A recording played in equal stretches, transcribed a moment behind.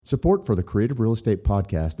Support for the Creative Real Estate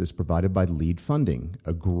Podcast is provided by Lead Funding,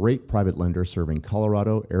 a great private lender serving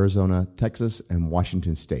Colorado, Arizona, Texas, and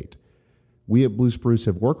Washington State. We at Blue Spruce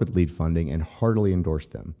have worked with Lead Funding and heartily endorse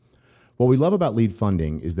them. What we love about Lead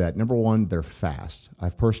Funding is that, number one, they're fast.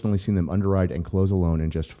 I've personally seen them underwrite and close a loan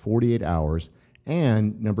in just 48 hours.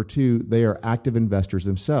 And number two, they are active investors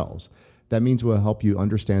themselves. That means we'll help you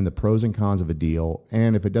understand the pros and cons of a deal,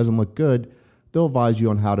 and if it doesn't look good, they'll advise you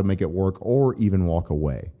on how to make it work or even walk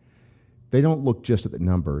away. They don't look just at the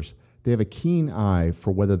numbers. They have a keen eye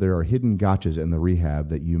for whether there are hidden gotchas in the rehab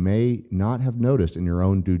that you may not have noticed in your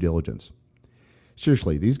own due diligence.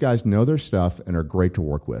 Seriously, these guys know their stuff and are great to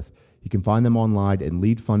work with. You can find them online at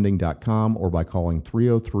leadfunding.com or by calling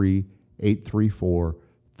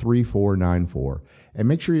 303-834-3494. And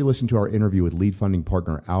make sure you listen to our interview with Lead Funding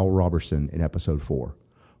partner Al Robertson in episode 4.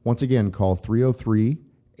 Once again, call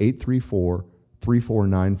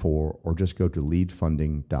 303-834-3494 or just go to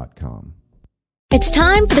leadfunding.com. It's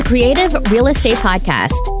time for the Creative Real Estate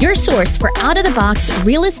Podcast, your source for out-of-the-box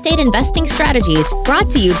real estate investing strategies,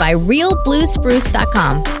 brought to you by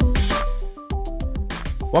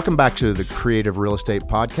realbluespruce.com. Welcome back to the Creative Real Estate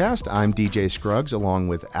Podcast. I'm DJ Scruggs along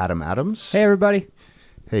with Adam Adams. Hey, everybody.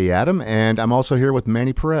 Hey, Adam. And I'm also here with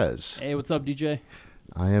Manny Perez. Hey, what's up, DJ?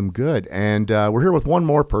 I am good. And we're here with one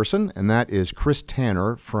more person, and that is Chris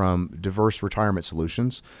Tanner from Diverse Retirement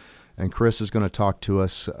Solutions. And Chris is going to talk to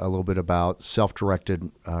us a little bit about self-directed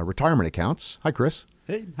retirement accounts. Hi, Chris.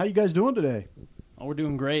 Hey, how you guys doing today? Oh, we're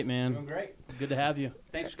doing great, man. Doing great. Good to have you.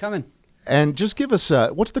 Thanks for coming. And just give us,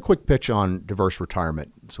 what's the quick pitch on Diverse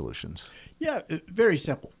Retirement Solutions? Yeah, very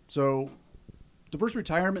simple. So Diverse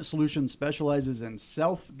Retirement Solutions specializes in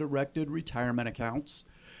self-directed retirement accounts.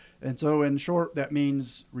 And so in short, that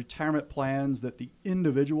means retirement plans that the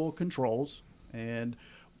individual controls. And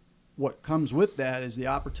what comes with that is the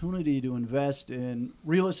opportunity to invest in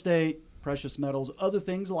real estate, precious metals, other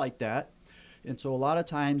things like that. And so a lot of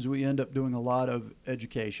times we end up doing a lot of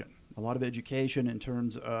education in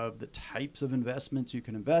terms of the types of investments you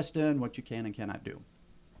can invest in, what you can and cannot do.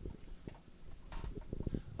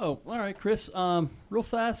 Oh, all right, Chris. Real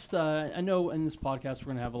fast, I know in this podcast we're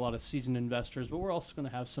going to have a lot of seasoned investors, but we're also going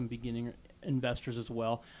to have some beginning investors as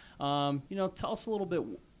well. Tell us a little bit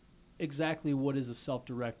exactly what is a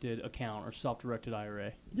self-directed account or self-directed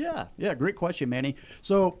IRA. Yeah, great question, Manny.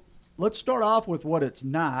 So let's start off with what it's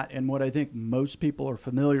not and what I think most people are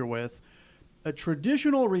familiar with. A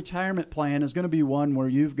traditional retirement plan is going to be one where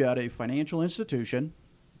you've got a financial institution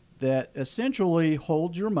that essentially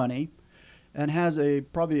holds your money and has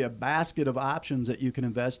probably a basket of options that you can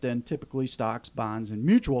invest in, typically stocks, bonds, and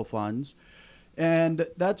mutual funds. And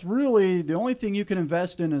that's really the only thing you can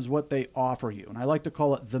invest in is what they offer you. And I like to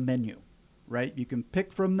call it the menu, right? You can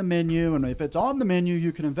pick from the menu, and if it's on the menu,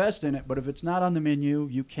 you can invest in it. But if it's not on the menu,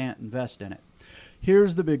 you can't invest in it.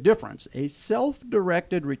 Here's the big difference. A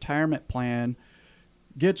self-directed retirement plan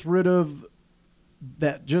gets rid of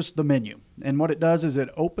just the menu. And what it does is it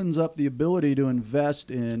opens up the ability to invest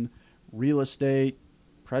in real estate,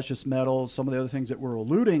 precious metals, some of the other things that we're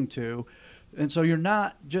alluding to. And so you're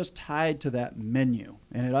not just tied to that menu.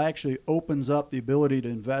 And it actually opens up the ability to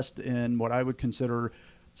invest in what I would consider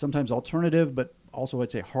sometimes alternative, but also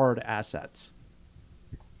I'd say hard assets.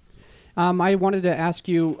 I wanted to ask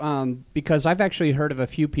you, because I've actually heard of a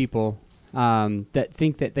few people that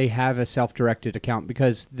think that they have a self-directed account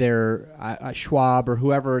because they're Schwab or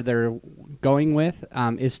whoever they're going with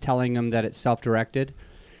is telling them that it's self-directed.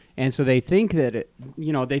 And so they think that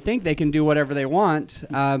they think they can do whatever they want,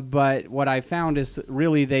 but what I found is that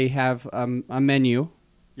really they have a menu.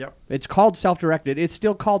 Yep. It's called self-directed. It's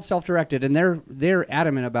still called self-directed, and they're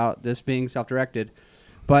adamant about this being self-directed,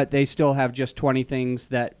 but they still have just 20 things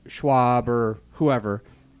that Schwab or whoever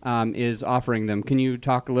is offering them. Can you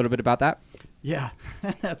talk a little bit about that? Yeah,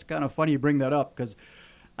 that's kind of funny you bring that up because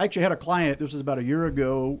I actually had a client, this was about a year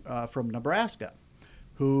ago, from Nebraska,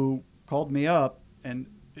 who called me up and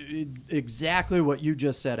exactly what you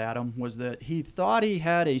just said, Adam, was that he thought he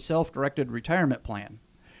had a self-directed retirement plan.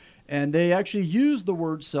 And they actually used the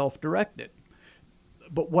word self-directed.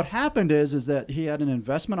 But what happened is that he had an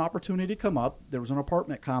investment opportunity come up. There was an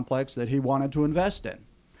apartment complex that he wanted to invest in.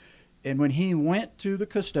 And when he went to the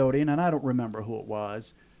custodian, and I don't remember who it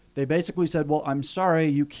was, they basically said, well, I'm sorry,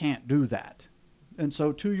 you can't do that. And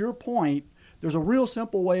so to your point, there's a real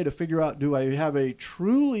simple way to figure out, do I have a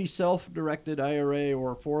truly self-directed IRA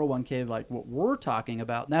or 401k like what we're talking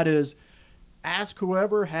about? And that is, ask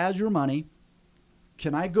whoever has your money,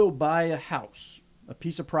 can I go buy a house, a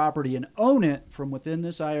piece of property, and own it from within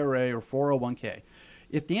this IRA or 401k?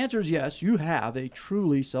 If the answer is yes, you have a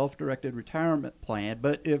truly self-directed retirement plan.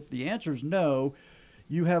 But if the answer is no,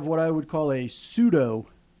 you have what I would call a pseudo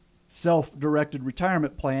self-directed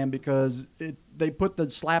retirement plan because they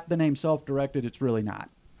slap the name self-directed. It's really not.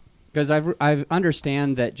 Because I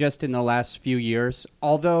understand that just in the last few years,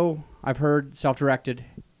 although I've heard self-directed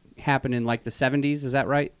happen in like the 70s, is that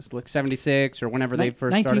right? It's like 76 or whenever they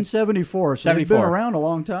first started? 1974, so they've been around a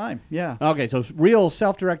long time, yeah. Okay, so real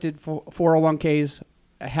self-directed 401ks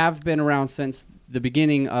have been around since the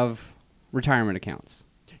beginning of retirement accounts.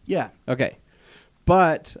 Yeah. Okay.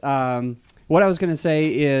 But what I was going to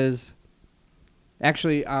say is...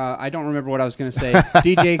 Actually, I don't remember what I was going to say.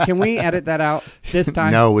 DJ, can we edit that out this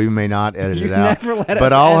time? No, we may not edit You it out. never let us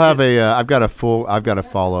but I'll edit. have I've got a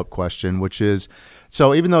follow-up question, which is,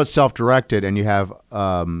 so even though it's self-directed and you have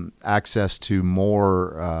access to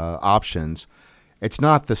more options, it's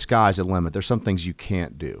not the sky's the limit. There's some things you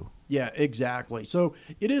can't do. Yeah, exactly. So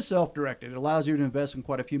it is self-directed. It allows you to invest in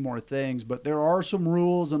quite a few more things, but there are some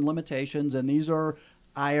rules and limitations, and these are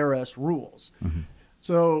IRS rules. Mm-hmm.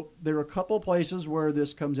 So there are a couple of places where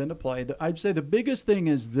this comes into play. I'd say the biggest thing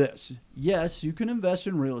is this. Yes, you can invest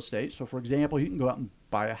in real estate. So, for example, you can go out and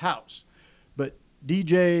buy a house. But,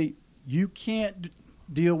 DJ, you can't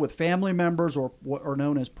deal with family members or what are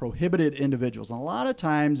known as prohibited individuals. And a lot of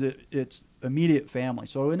times it's immediate family.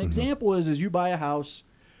 So an example is you buy a house,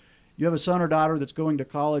 you have a son or daughter that's going to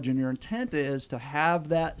college, and your intent is to have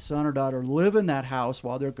that son or daughter live in that house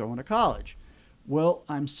while they're going to college. Well,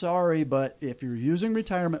 I'm sorry, but if you're using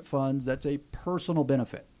retirement funds, that's a personal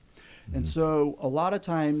benefit. Mm-hmm. And so a lot of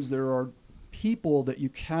times there are people that you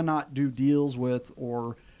cannot do deals with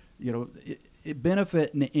or, it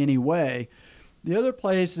benefit in any way. The other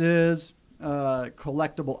place is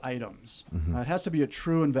collectible items. Mm-hmm. It has to be a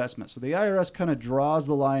true investment. So the IRS kind of draws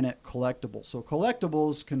the line at collectibles. So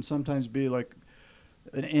collectibles can sometimes be like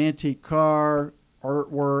an antique car,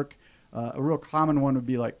 artwork. A real common one would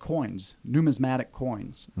be like coins, numismatic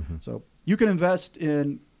coins. Mm-hmm. So you can invest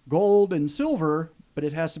in gold and silver, but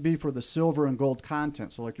it has to be for the silver and gold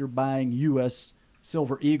content. So like you're buying U.S.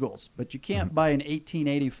 Silver Eagles, but you can't buy an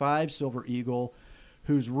 1885 Silver Eagle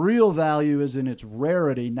whose real value is in its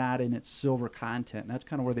rarity, not in its silver content. And that's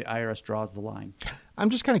kind of where the IRS draws the line. I'm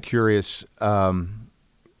just kind of curious. Has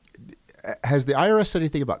the IRS said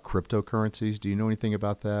anything about cryptocurrencies? Do you know anything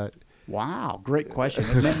about that? Wow, great question.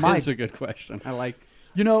 That's a good question. I like.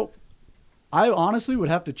 I honestly would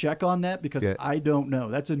have to check on that because I don't know.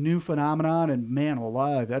 That's a new phenomenon, and man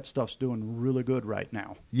alive, that stuff's doing really good right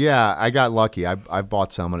now. Yeah, I got lucky. I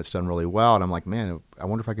bought some, and it's done really well. And I'm like, man, I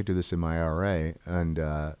wonder if I could do this in my IRA. And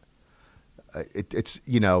it's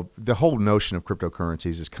the whole notion of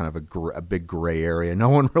cryptocurrencies is kind of a big gray area. No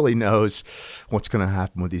one really knows what's going to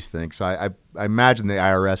happen with these things. So I imagine the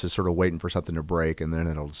IRS is sort of waiting for something to break, and then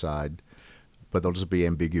it'll decide. But they'll just be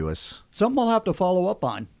ambiguous. Something we'll have to follow up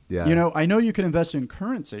on. Yeah. I know you can invest in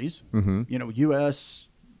currencies, mm-hmm. U.S.,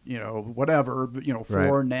 whatever, foreign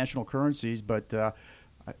right. national currencies, but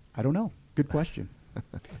I don't know. Good question.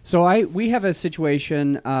 So we have a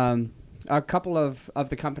situation, a couple of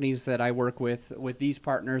the companies that I work with these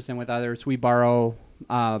partners and with others, we borrow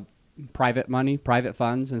private money, private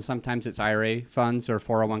funds, and sometimes it's IRA funds or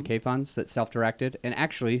 401k funds that's self-directed. And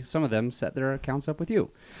actually, some of them set their accounts up with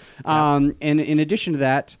you. Yeah. And in addition to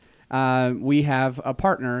that, we have a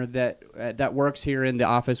partner that works here in the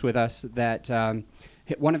office with us that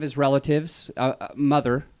one of his relatives,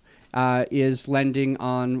 mother, is lending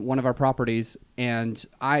on one of our properties. And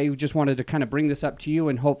I just wanted to kind of bring this up to you,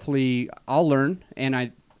 and hopefully I'll learn, and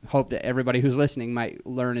I hope that everybody who's listening might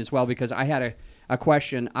learn as well, because I had a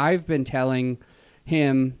question. I've been telling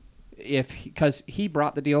him because he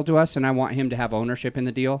brought the deal to us, and I want him to have ownership in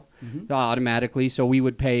the deal automatically, so we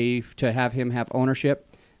would pay to have him have ownership.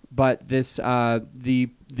 But this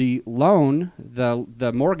the loan,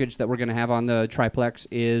 the mortgage that we're going to have on the triplex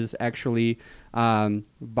is actually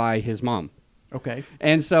by his mom. Okay.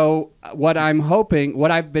 And so what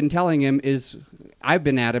I've been telling him is, I've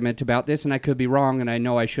been adamant about this, and I could be wrong, and I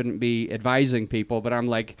know I shouldn't be advising people, but I'm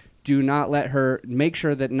like, do not let her, make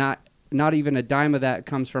sure that not even a dime of that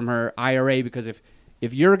comes from her IRA, because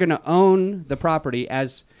if you're going to own the property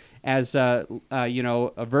as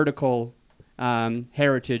a vertical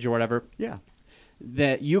heritage or whatever,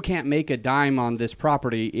 that you can't make a dime on this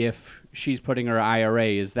property if she's putting her IRA.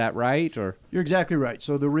 Is that right? Or you're exactly right.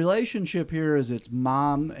 So the relationship here is it's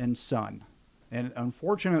mom and son, and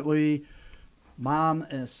unfortunately, mom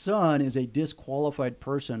and son is a disqualified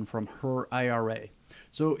person from her IRA.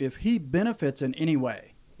 So if he benefits in any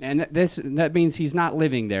way, and that means he's not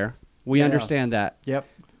living there. We understand that. Yep.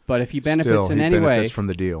 But if he benefits in any way, benefits from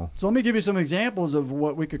the deal. So let me give you some examples of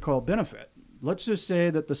what we could call benefit. Let's just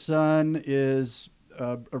say that the son is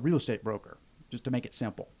a real estate broker, just to make it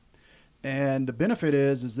simple. And the benefit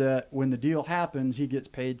is that when the deal happens, he gets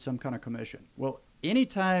paid some kind of commission. Well,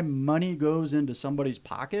 anytime money goes into somebody's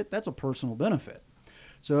pocket, that's a personal benefit.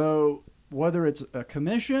 So whether it's a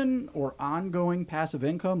commission or ongoing passive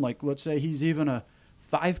income, like let's say he's even a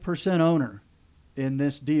 5% owner in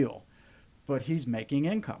this deal, but he's making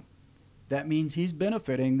income. That means he's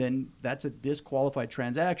benefiting, then that's a disqualified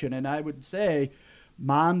transaction. And I would say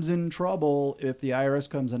mom's in trouble if the IRS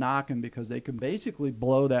comes a knocking, because they can basically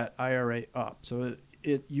blow that IRA up. So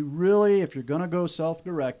you really, if you're going to go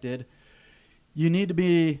self-directed, you need to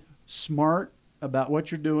be smart about what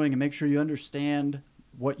you're doing and make sure you understand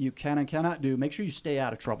what you can and cannot do. Make sure you stay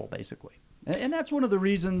out of trouble, basically. And that's one of the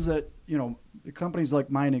reasons that, companies like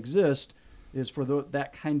mine exist, is for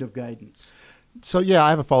that kind of guidance. So, yeah, I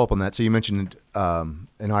have a follow-up on that. So you mentioned an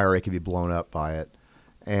IRA can be blown up by it.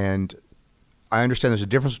 And I understand there's a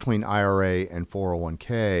difference between IRA and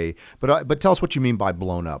 401k, but tell us what you mean by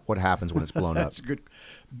blown up. What happens when it's blown up? That's good.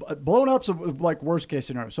 Blown up's like worst case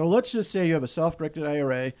scenario. So let's just say you have a self-directed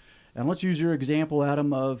IRA, and let's use your example,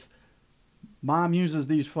 Adam, of mom uses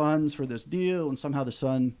these funds for this deal, and somehow the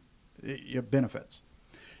son benefits.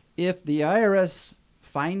 If the IRS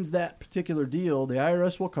finds that particular deal, the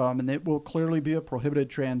IRS will come, and it will clearly be a prohibited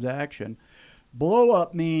transaction. Blow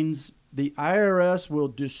up means the IRS will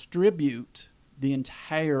distribute the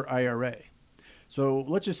entire IRA. So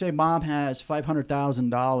let's just say mom has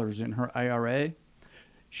 $500,000 in her IRA.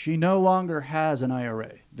 She no longer has an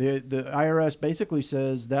IRA. The IRS basically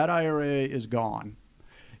says that IRA is gone.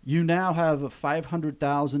 You now have a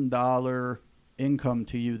 $500,000 income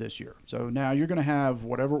to you this year. So now you're going to have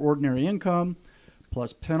whatever ordinary income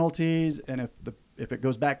plus penalties, and if it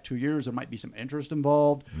goes back 2 years, there might be some interest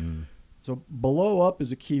involved. So blow up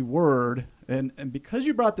is a key word. And because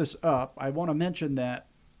you brought this up, I want to mention that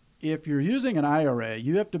if you're using an IRA,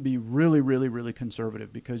 you have to be really, really, really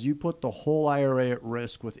conservative, because you put the whole IRA at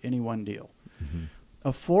risk with any one deal. Mm-hmm.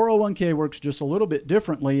 A 401k works just a little bit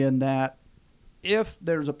differently in that if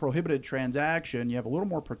there's a prohibited transaction, you have a little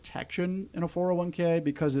more protection in a 401k,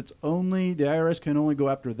 because the IRS can only go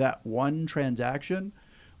after that one transaction.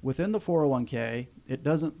 Within the 401k, it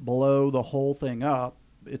doesn't blow the whole thing up.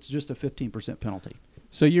 It's just a 15% penalty.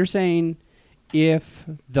 So you're saying if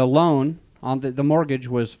the loan on the mortgage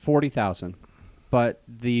was $40,000, but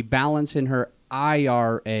the balance in her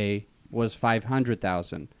IRA was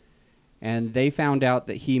 $500,000, and they found out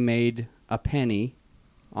that he made a penny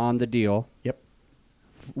on the deal. Yep.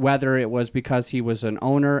 Whether it was because he was an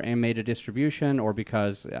owner and made a distribution, or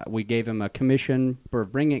because we gave him a commission for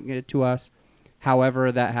bringing it to us,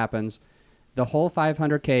 however that happens, the whole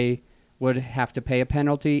 $500K would have to pay a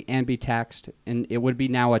penalty and be taxed, and it would be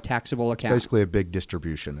now a taxable account. It's basically a big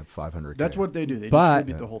distribution of $500K. That's what they do. They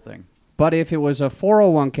distribute the whole thing. But if it was a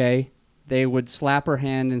 401K, they would slap her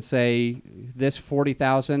hand and say, this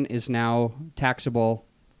 $40,000 is now taxable,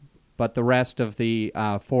 but the rest of the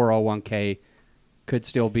 401K could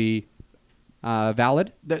still be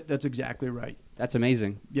valid? That's exactly right. That's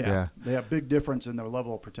amazing. Yeah. They have big difference in their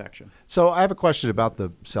level of protection. So I have a question about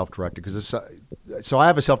the self-directed, because so I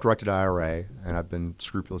have a self-directed IRA, and I've been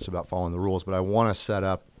scrupulous about following the rules, but I want to set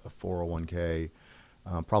up a 401k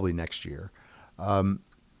probably next year.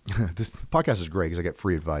 This podcast is great because I get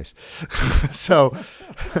free advice. So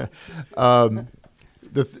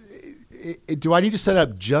do I need to set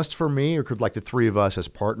up just for me, or could like the three of us as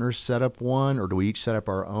partners set up one, or do we each set up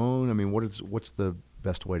our own? I mean, what's the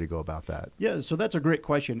best way to go about that? Yeah, so that's a great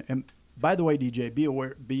question. And by the way, DJ,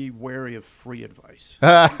 be wary of free advice.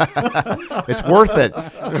 It's worth it.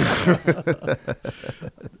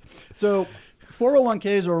 So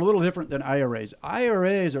 401ks are a little different than IRAs.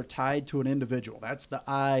 IRAs are tied to an individual. That's the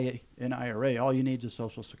I in IRA. All you need is a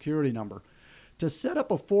social security number. To set up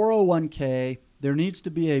a 401k, there needs to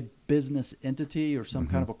be a business entity or some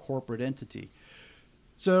kind of a corporate entity.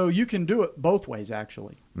 So you can do it both ways,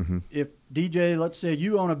 actually. Mm-hmm. If, DJ, let's say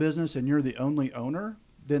you own a business and you're the only owner,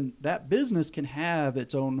 then that business can have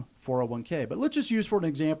its own 401k. But let's just use, for an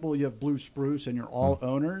example, you have Blue Spruce and you're all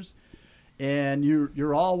owners, and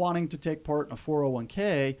you're all wanting to take part in a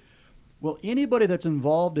 401k. Well, anybody that's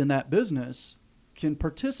involved in that business can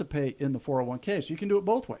participate in the 401k. So you can do it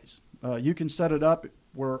both ways. You can set it up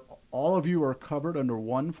where all of you are covered under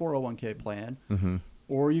one 401k plan,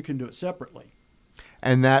 or you can do it separately.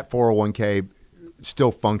 And that 401k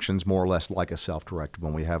still functions more or less like a self-directed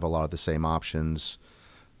one. We have a lot of the same options,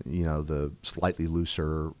 the slightly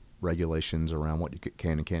looser regulations around what you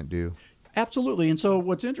can and can't do. Absolutely. And so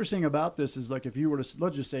what's interesting about this is, like, if you were to,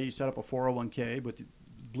 let's just say you set up a 401k with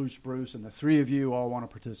Blue Spruce and the three of you all want to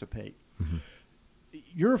participate.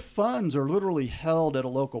 your funds are literally held at a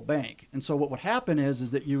local bank. And so what would happen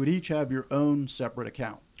is that you would each have your own separate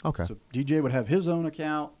account. Okay. So DJ would have his own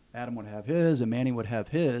account, Adam would have his, and Manny would have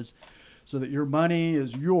his, so that your money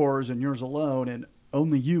is yours and yours alone, and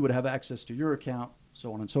only you would have access to your account,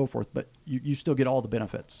 so on and so forth. But you still get all the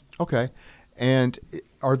benefits. Okay. And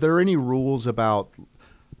are there any rules about,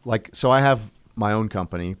 like, so I have my own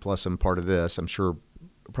company, plus I'm part of this. I'm sure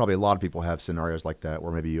probably a lot of people have scenarios like that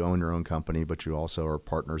where maybe you own your own company, but you also are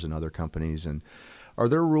partners in other companies. And are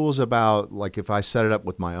there rules about, like, if I set it up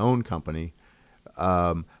with my own company,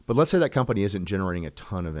 but let's say that company isn't generating a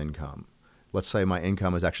ton of income. Let's say my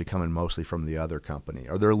income is actually coming mostly from the other company.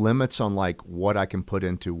 Are there limits on, like, what I can put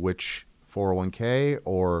into which 401k,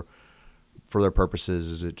 or for their purposes,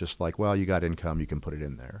 is it just like, well, you got income, you can put it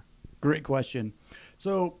in there? Great question.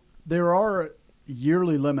 So there are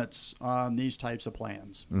yearly limits on these types of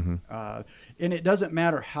plans. Mm-hmm. And it doesn't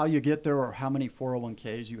matter how you get there or how many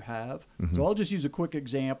 401ks you have. Mm-hmm. So I'll just use a quick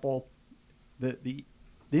example. The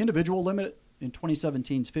individual limit in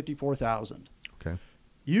 2017 is $54,000. Okay.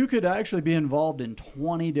 You could actually be involved in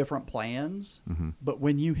 20 different plans, Mm-hmm. but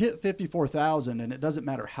when you hit $54,000, and it doesn't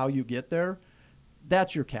matter how you get there,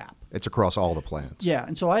 that's your cap. It's across all the plans. Yeah,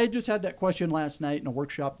 and so I just had that question last night in a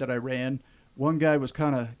workshop that I ran. One guy was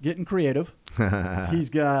kind of getting creative.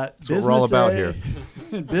 He's got That's what business we're all about A here.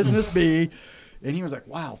 and business B, and he was like,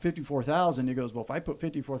 "Wow, 54,000." He goes, "Well, if I put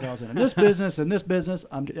 54,000 in this business and this business,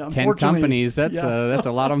 I'm 10 unfortunately, companies, that's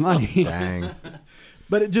a lot of money. Dang.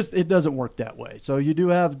 But it doesn't work that way. So you do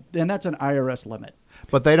have, and that's an IRS limit.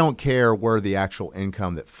 But they don't care where the actual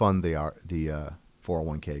income that fund the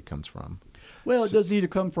 401k comes from. Well, it does need to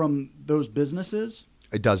come from those businesses.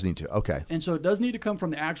 It does need to. Okay. And so it does need to come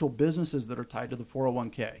from the actual businesses that are tied to the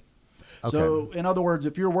 401k. So in other words,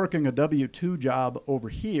 if you're working a W-2 job over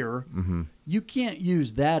here, Mm-hmm. you can't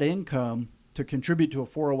use that income to contribute to a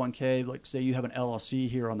 401k. Like, say you have an LLC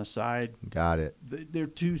here on the side. Got it. They're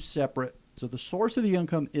two separate. So the source of the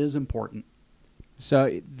income is important.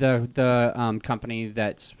 So the company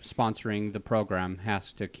that's sponsoring the program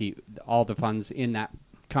has to keep all the funds in that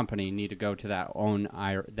company need to go to that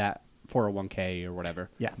that 401k or whatever.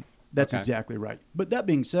 Yeah, that's Okay. exactly right. But that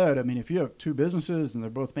being said, I mean, if you have two businesses and they're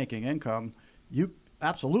both making income, you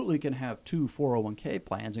absolutely can have two 401k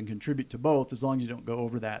plans and contribute to both as long as you don't go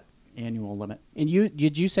over that annual limit. And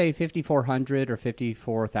did you say 5,400 or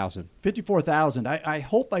 54,000? 54,000. I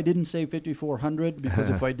hope I didn't say 5,400 because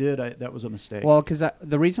if I did, that was a mistake. Well, because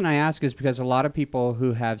the reason I ask is because a lot of people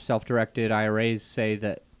who have self-directed IRAs say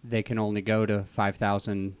that they can only go to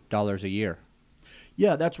 $5,000 a year.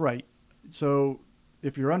 Yeah, that's right. So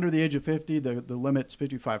if you're under the age of 50, the limit's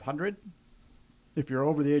 5,500. If you're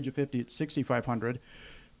over the age of 50, it's 6,500.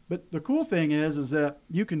 But the cool thing is that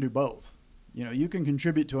you can do both. You know, you can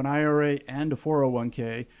contribute to an IRA and a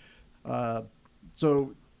 401k.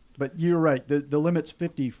 But you're right. The limit's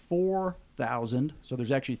 54,000. So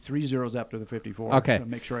there's actually 3 zeros after the 54. Okay. To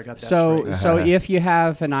make sure I got that So straight. so if you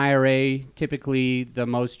have an IRA, typically the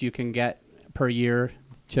most you can get per year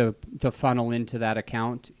to funnel into that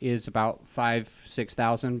account is about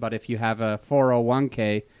 6,000. But if you have a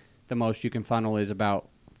 401k, the most you can funnel is about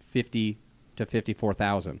 50 to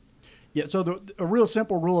 54,000. Yeah, so a real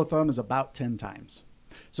simple rule of thumb is about 10 times.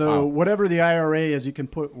 So Wow. whatever the IRA is, you can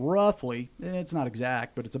put roughly, it's not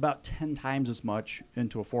exact, but it's about 10 times as much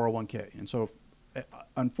into a 401k. And so,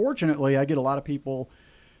 unfortunately, I get a lot of people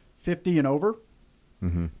 50 and over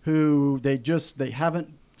Mm-hmm. who they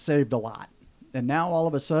haven't saved a lot. And now all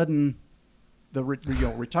of a sudden, the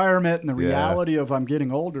retirement and the Yeah. reality of I'm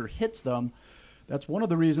getting older hits them. That's one of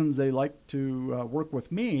the reasons they like to work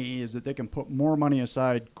with me is that they can put more money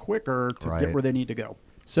aside quicker to Right. get where they need to go.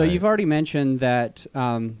 So Right. you've already mentioned that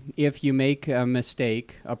if you make a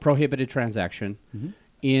mistake, a prohibited transaction,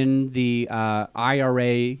 in the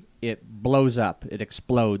IRA, it blows up, it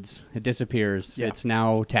explodes, it disappears. Yeah. It's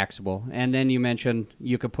now taxable. And then you mentioned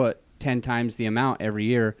you could put 10 times the amount every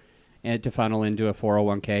year to funnel into a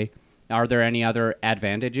 401k. Are there any other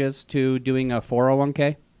advantages to doing a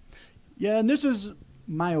 401k? Yeah, and this is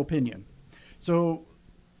my opinion. So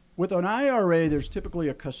with an IRA, there's typically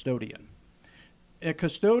a custodian. A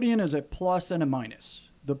custodian is a plus and a minus.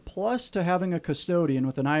 The plus to having a custodian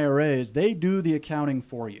with an IRA is they do the accounting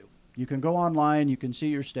for you. You can go online, you can see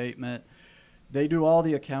your statement. They do all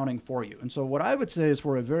the accounting for you. And so what I would say is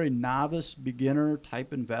for a very novice, beginner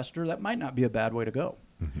type investor, that might not be a bad way to go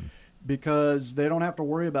because they don't have to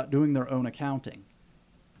worry about doing their own accounting.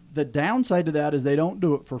 The downside to that is they don't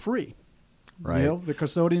do it for free. Right. You know, the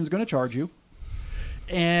custodian's going to charge you.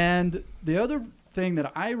 And the other thing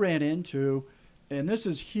that I ran into, and this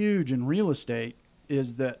is huge in real estate,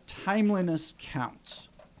 is that timeliness counts.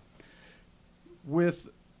 With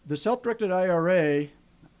the self-directed IRA,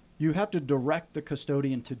 you have to direct the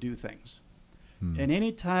custodian to do things. And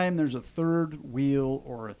anytime there's a third wheel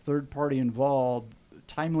or a third party involved,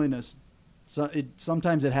 timeliness,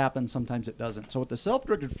 sometimes it happens, sometimes it doesn't. So with the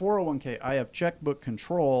self-directed 401k, I have checkbook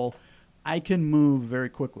control. I can move very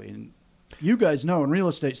quickly. And you guys know in real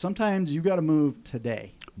estate, sometimes you got to move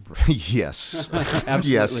today. Yes.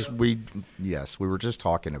 Absolutely. Yes, we were just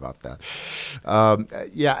talking about that.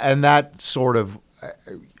 Yeah, and that sort of,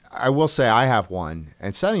 I will say I have one,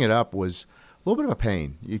 and setting it up was a little bit of a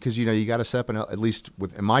pain because, you got to set up at least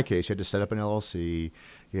in my case, you had to set up an LLC.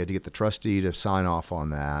 You had to get the trustee to sign off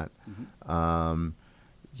on that. The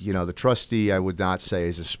trustee, I would not say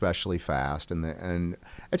is especially fast, and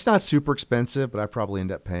it's not super expensive, but I probably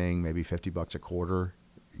end up paying maybe $50 a quarter,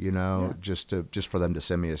 just for them to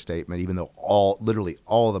send me a statement, even though literally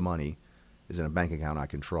all the money is in a bank account I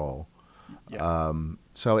control. Yeah.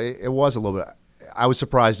 So it was a little bit. I was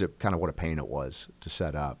surprised at kind of what a pain it was to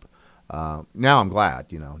set up. Now I'm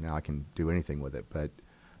glad, now I can do anything with it. But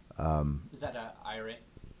is that an IRA?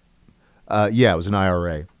 Yeah, it was an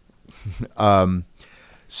IRA.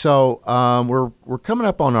 So we're coming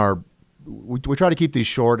up on our. We try to keep these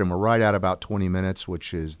short, and we're right at about 20 minutes,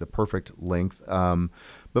 which is the perfect length.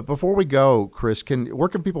 But before we go, Chris, where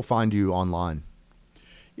can people find you online?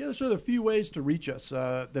 Yeah, so there are a few ways to reach us.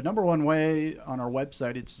 The number one way on our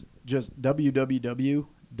website, it's just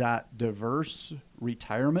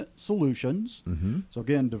www.diverseRetirementSolutions. So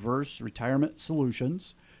again, Diverse Retirement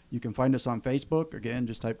Solutions. You can find us on Facebook. Again,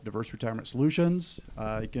 just type Diverse Retirement Solutions.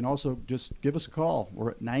 You can also just give us a call.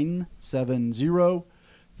 We're at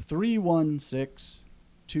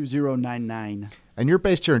 970-316-2099. And you're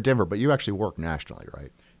based here in Denver, but you actually work nationally,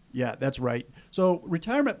 right? Yeah, that's right. So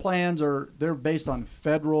retirement plans they're based on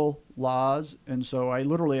federal laws, and so I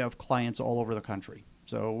literally have clients all over the country.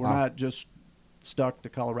 So we're not just stuck to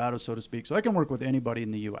Colorado, so to speak. So I can work with anybody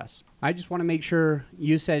in the U.S. I just want to make sure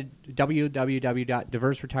you said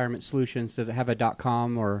www.diverseretirementsolutions. Does it have a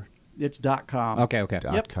 .com or? It's .com. Okay.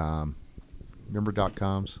 .com. Remember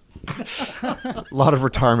 .coms? A lot of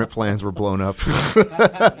retirement plans were blown up.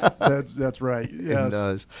 That's right. Yes. It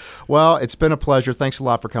does. Well, it's been a pleasure. Thanks a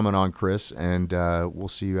lot for coming on, Chris, and we'll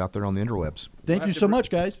see you out there on the interwebs. Thank you so much,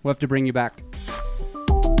 guys. We'll have to bring you back.